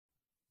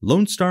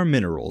Lone Star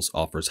Minerals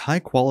offers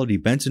high-quality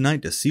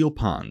bentonite to seal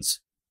ponds.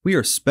 We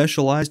are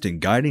specialized in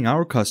guiding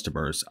our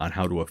customers on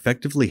how to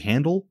effectively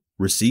handle,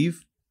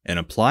 receive, and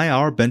apply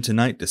our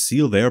bentonite to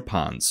seal their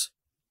ponds.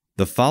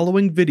 The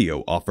following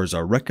video offers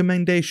our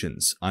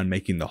recommendations on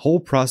making the whole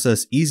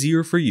process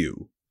easier for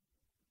you.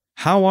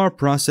 How our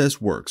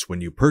process works when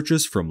you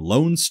purchase from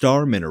Lone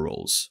Star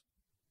Minerals.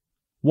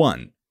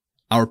 1.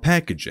 Our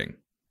packaging.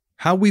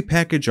 How we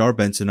package our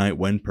bentonite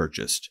when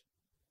purchased.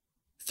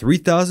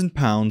 3,000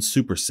 pounds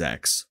super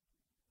sacks.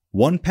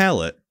 1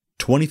 pallet,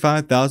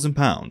 25,000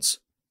 pounds.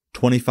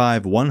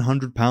 25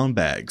 100-pound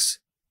bags.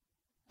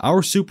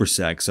 Our super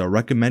sacks are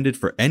recommended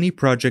for any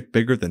project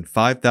bigger than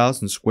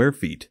 5,000 square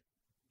feet.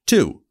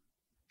 2.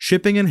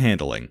 Shipping and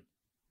handling.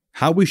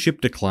 How we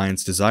ship to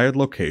client's desired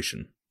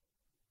location.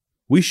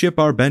 We ship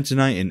our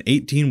bentonite in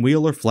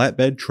 18-wheeler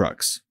flatbed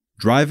trucks.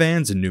 Dry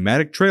vans and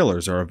pneumatic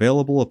trailers are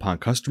available upon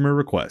customer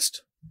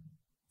request.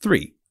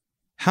 3.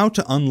 How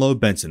to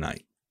unload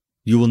bentonite.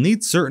 You will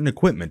need certain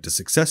equipment to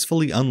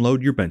successfully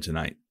unload your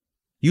bentonite.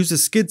 Use a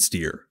skid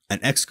steer, an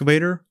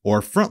excavator, or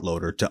a front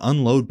loader to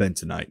unload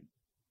bentonite.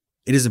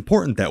 It is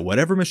important that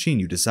whatever machine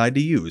you decide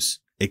to use,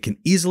 it can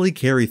easily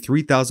carry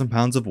 3,000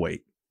 pounds of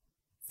weight.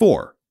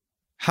 4.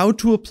 How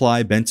to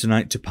apply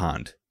bentonite to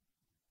pond.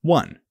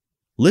 1.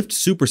 Lift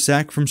super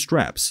sack from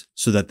straps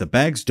so that the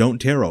bags don't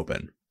tear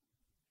open.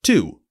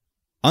 2.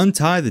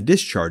 Untie the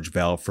discharge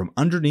valve from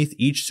underneath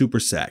each super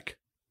sack.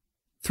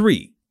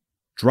 3.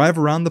 Drive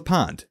around the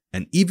pond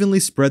and evenly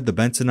spread the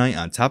bentonite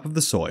on top of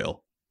the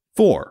soil.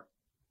 4.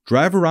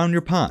 Drive around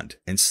your pond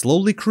and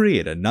slowly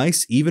create a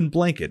nice even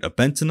blanket of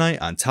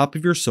bentonite on top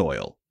of your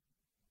soil.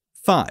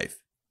 5.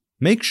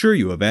 Make sure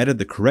you have added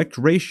the correct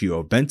ratio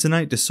of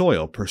bentonite to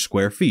soil per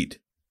square feet.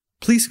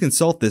 Please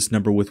consult this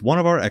number with one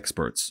of our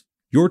experts.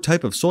 Your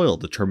type of soil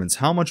determines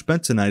how much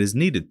bentonite is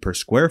needed per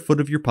square foot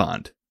of your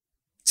pond.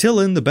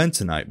 Till in the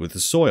bentonite with the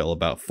soil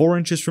about 4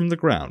 inches from the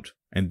ground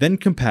and then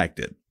compact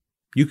it.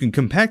 You can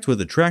compact with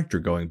a tractor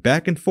going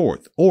back and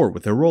forth or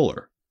with a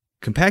roller.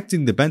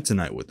 Compacting the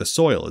bentonite with the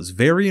soil is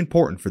very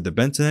important for the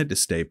bentonite to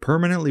stay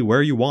permanently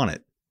where you want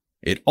it.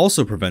 It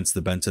also prevents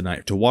the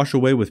bentonite to wash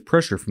away with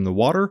pressure from the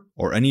water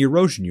or any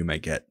erosion you may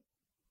get.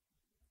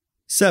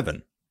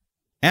 7.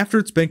 After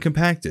it's been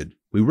compacted,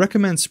 we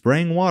recommend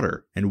spraying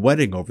water and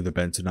wetting over the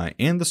bentonite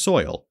and the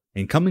soil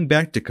and coming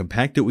back to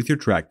compact it with your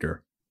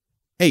tractor.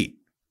 8.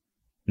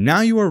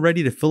 Now you are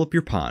ready to fill up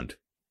your pond.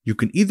 You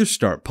can either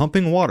start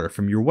pumping water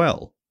from your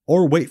well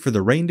or wait for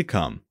the rain to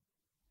come.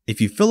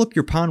 If you fill up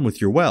your pond with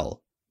your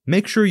well,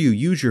 make sure you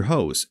use your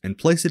hose and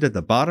place it at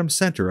the bottom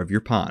center of your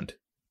pond.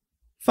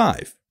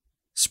 5.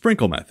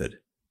 Sprinkle method.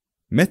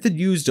 Method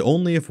used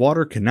only if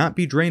water cannot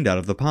be drained out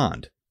of the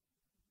pond.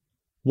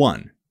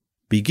 1.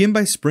 Begin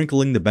by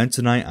sprinkling the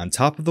bentonite on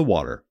top of the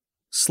water.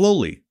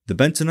 Slowly, the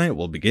bentonite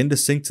will begin to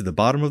sink to the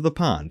bottom of the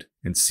pond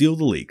and seal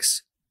the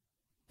leaks.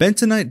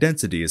 Bentonite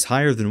density is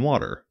higher than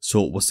water,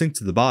 so it will sink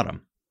to the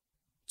bottom.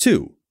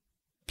 2.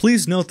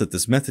 Please note that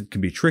this method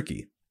can be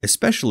tricky,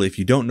 especially if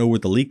you don't know where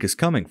the leak is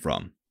coming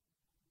from.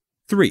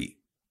 3.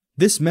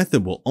 This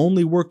method will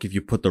only work if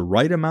you put the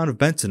right amount of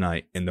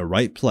bentonite in the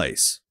right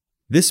place.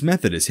 This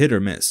method is hit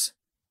or miss.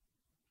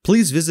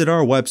 Please visit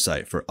our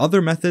website for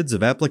other methods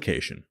of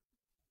application.